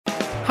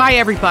Hi,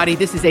 everybody.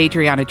 This is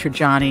Adriana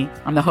Trajani.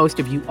 I'm the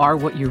host of You Are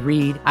What You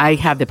Read. I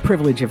have the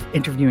privilege of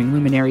interviewing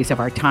luminaries of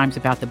our times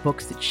about the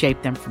books that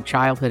shaped them from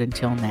childhood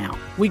until now.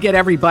 We get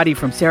everybody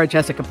from Sarah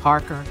Jessica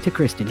Parker to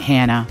Kristen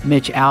Hanna,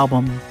 Mitch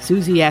Albom,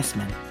 Susie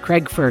Essman,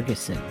 Craig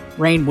Ferguson,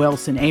 Rainn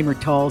Wilson, Amor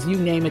Tolls, you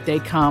name it, they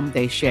come,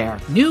 they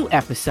share. New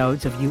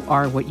episodes of You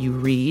Are What You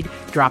Read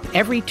drop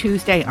every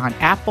Tuesday on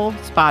Apple,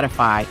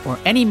 Spotify, or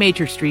any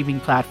major streaming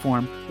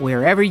platform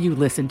wherever you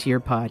listen to your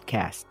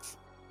podcasts.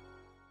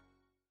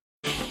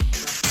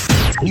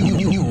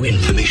 New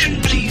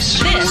information, please.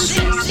 This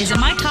is a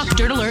My Talk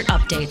Dirt Alert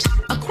update.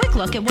 A quick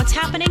look at what's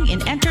happening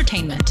in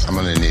entertainment. I'm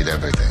going to need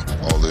everything,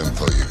 all the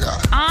info you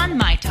got. On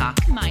My Talk.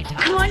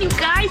 Come on, you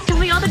guys, tell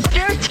me all the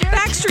dirt.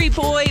 Backstreet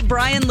Boy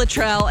Brian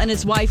Littrell and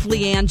his wife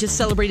Leanne just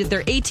celebrated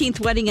their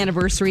 18th wedding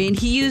anniversary, and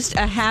he used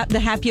the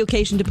happy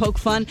occasion to poke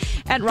fun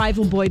at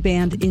rival boy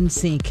band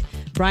NSYNC.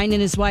 Brian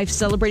and his wife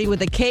celebrating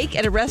with a cake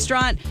at a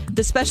restaurant.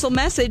 The special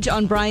message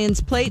on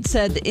Brian's plate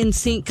said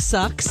NSYNC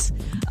sucks.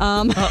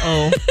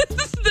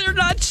 They're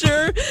not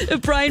sure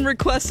if Brian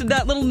requested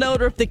that little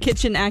note or if the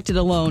kitchen acted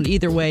alone.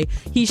 Either way,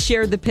 he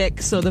shared the pic,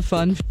 so the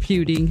fun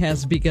feuding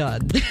has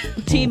begun.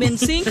 Team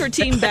NSYNC or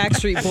Team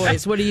Backstreet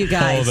Boys? What are you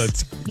guys?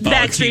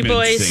 Backstreet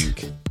Boys.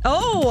 NSYNC.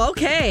 Oh,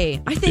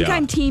 okay. I think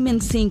I'm Team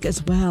NSYNC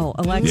as well.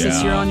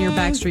 Alexis, you're on your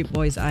Backstreet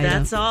Boys item.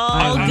 That's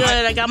all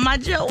good. I got my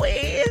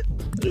Joey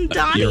and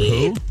Donnie.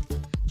 You're who?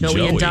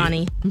 Joey and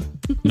Donnie.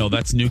 No,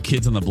 that's New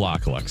Kids on the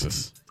Block,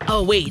 Alexis.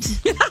 Oh,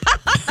 wait.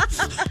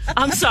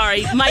 I'm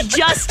sorry. My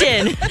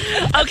Justin.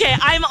 Okay,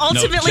 I'm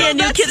ultimately a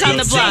New Kids on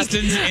the Block.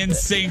 Justin's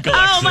NSYNC,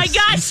 Alexis. Oh, my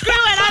God. Screw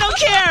it. I don't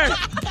care.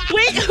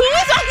 Wait, who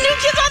is on New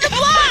Kids on the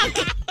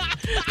Block?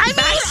 I mean,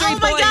 Backstreet oh,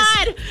 my Boys.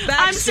 God.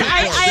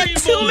 I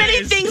have too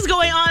many things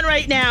going on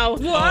right now.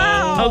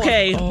 Wow.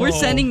 Okay. We're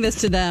sending this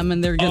to them,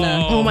 and they're going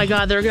to... Oh, my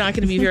God. They're not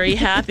going to be very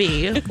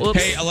happy.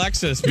 Whoops. Hey,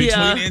 Alexis, between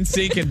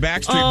NSYNC and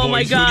Backstreet Boys, oh,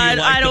 my God. who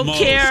do you like I don't the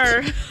most?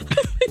 care.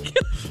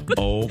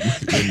 Oh, my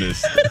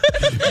goodness.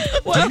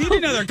 Do you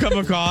need another cup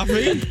of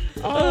coffee?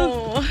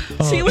 Oh.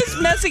 She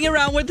was messing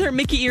around with her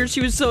Mickey ears.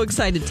 She was so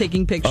excited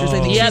taking pictures.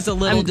 I think she's a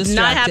little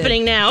distracted. Not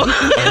happening now.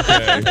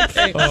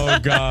 Okay. Oh,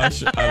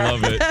 gosh.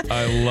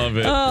 I love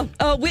it.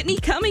 Whitney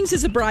Cummings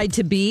is a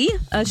bride-to-be.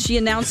 She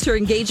announced her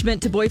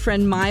engagement to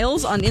boyfriend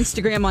Miles on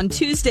Instagram on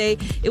Tuesday.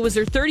 It was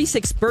her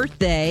 36th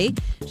birthday.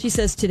 She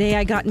says, "Today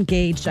I got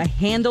engaged. I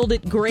handled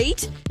it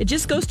great. It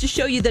just goes to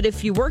show you that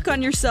if you work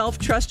on yourself,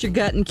 trust your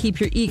gut, and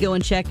keep your ego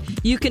in check,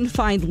 you can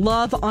find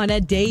love on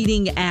a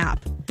dating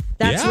app."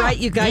 That's right,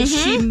 you guys.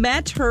 She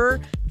met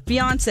her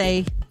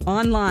fiance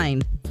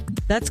online.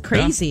 That's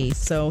crazy. Yeah.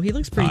 So he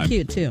looks pretty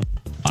cute, too.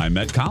 I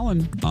met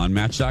Colin on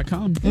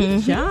Match.com.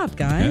 Good job,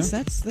 guys.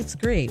 Yeah. That's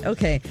great.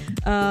 Okay.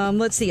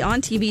 Let's see. On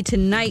TV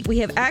tonight, we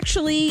have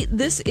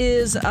this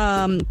is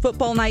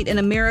football night in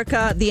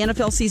America. The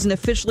NFL season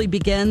officially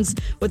begins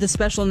with a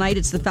special night.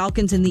 It's the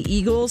Falcons and the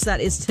Eagles.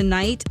 That is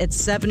tonight at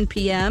 7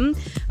 p.m.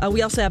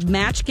 We also have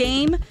Match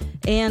Game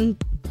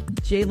and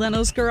Jay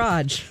Leno's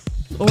Garage.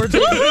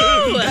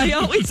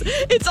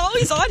 It's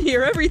always on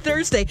here every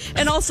Thursday.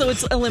 And also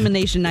it's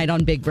Elimination Night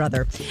on Big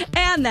Brother.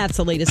 And that's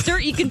the latest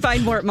dirt. You can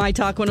find more at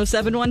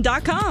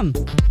mytalk1071.com.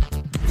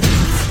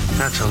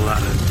 That's a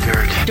lot of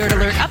dirt. Dirt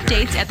Alert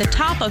updates at the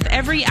top of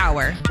every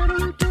hour.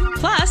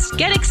 Plus,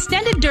 get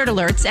extended Dirt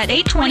Alerts at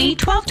 8:20,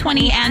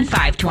 12:20, and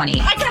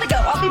 5:20. I gotta go.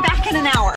 I'll be back in an hour.